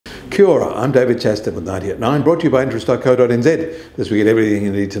Kia ora, I'm David Chaston with 90 at 9, brought to you by interest.co.nz. This we get everything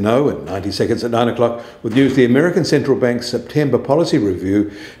you need to know in 90 seconds at 9 o'clock with news. The American Central Bank's September policy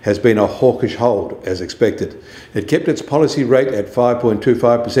review has been a hawkish hold, as expected. It kept its policy rate at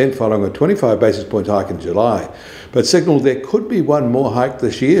 5.25% following a 25 basis point hike in July, but signalled there could be one more hike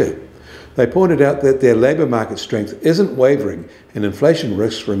this year. They pointed out that their labour market strength isn't wavering and inflation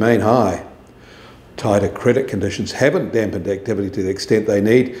risks remain high. Tighter credit conditions haven't dampened activity to the extent they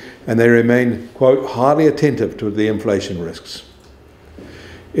need, and they remain, quote, highly attentive to the inflation risks.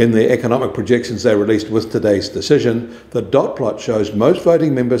 In the economic projections they released with today's decision, the dot plot shows most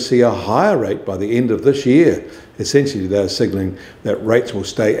voting members see a higher rate by the end of this year. Essentially, they are signalling that rates will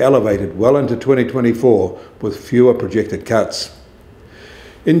stay elevated well into 2024 with fewer projected cuts.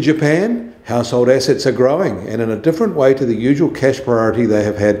 In Japan, household assets are growing, and in a different way to the usual cash priority they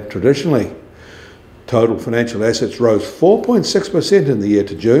have had traditionally. Total financial assets rose 4.6% in the year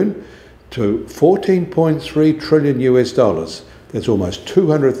to June to 14.3 trillion US dollars. That's almost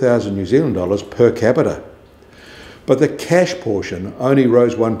 200,000 New Zealand dollars per capita. But the cash portion only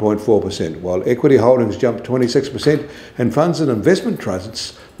rose 1.4%, while equity holdings jumped 26% and funds and investment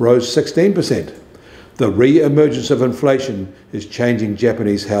trusts rose 16%. The re-emergence of inflation is changing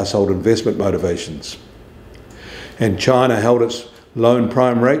Japanese household investment motivations. And China held its loan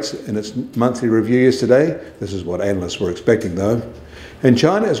prime rates in its monthly review yesterday. This is what analysts were expecting though. And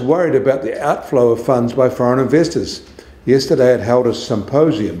China is worried about the outflow of funds by foreign investors. Yesterday it held a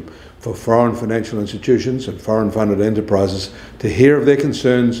symposium for foreign financial institutions and foreign funded enterprises to hear of their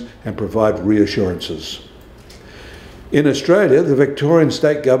concerns and provide reassurances. In Australia, the Victorian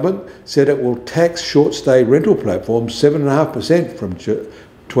state government said it will tax short stay rental platforms 7.5% from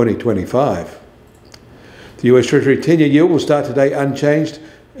 2025. The US Treasury 10-year yield will start today unchanged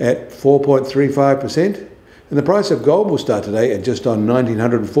at 4.35%, and the price of gold will start today at just on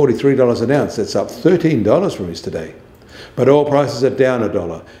 $1,943 an ounce. That's up $13 from yesterday. But oil prices are down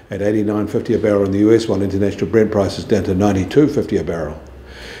 $1 at $89.50 a barrel in the US, while international Brent prices down to $92.50 a barrel.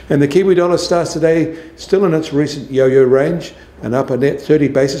 And the Kiwi dollar starts today still in its recent yo-yo range and up a net 30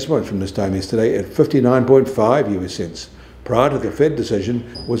 basis points from this time yesterday at 59.5 US cents. Prior to the Fed decision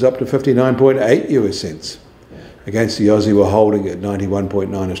was up to 59.8 US cents. Against the Aussie, we're holding at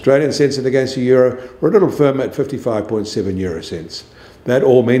 91.9 Australian cents, and against the euro, we're a little firmer at 55.7 euro cents. That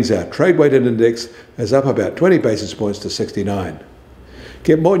all means our trade-weighted index is up about 20 basis points to 69.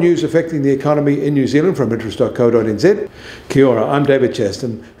 Get more news affecting the economy in New Zealand from interest.co.nz. Kia ora, I'm David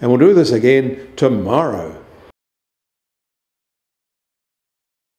Chaston, and we'll do this again tomorrow.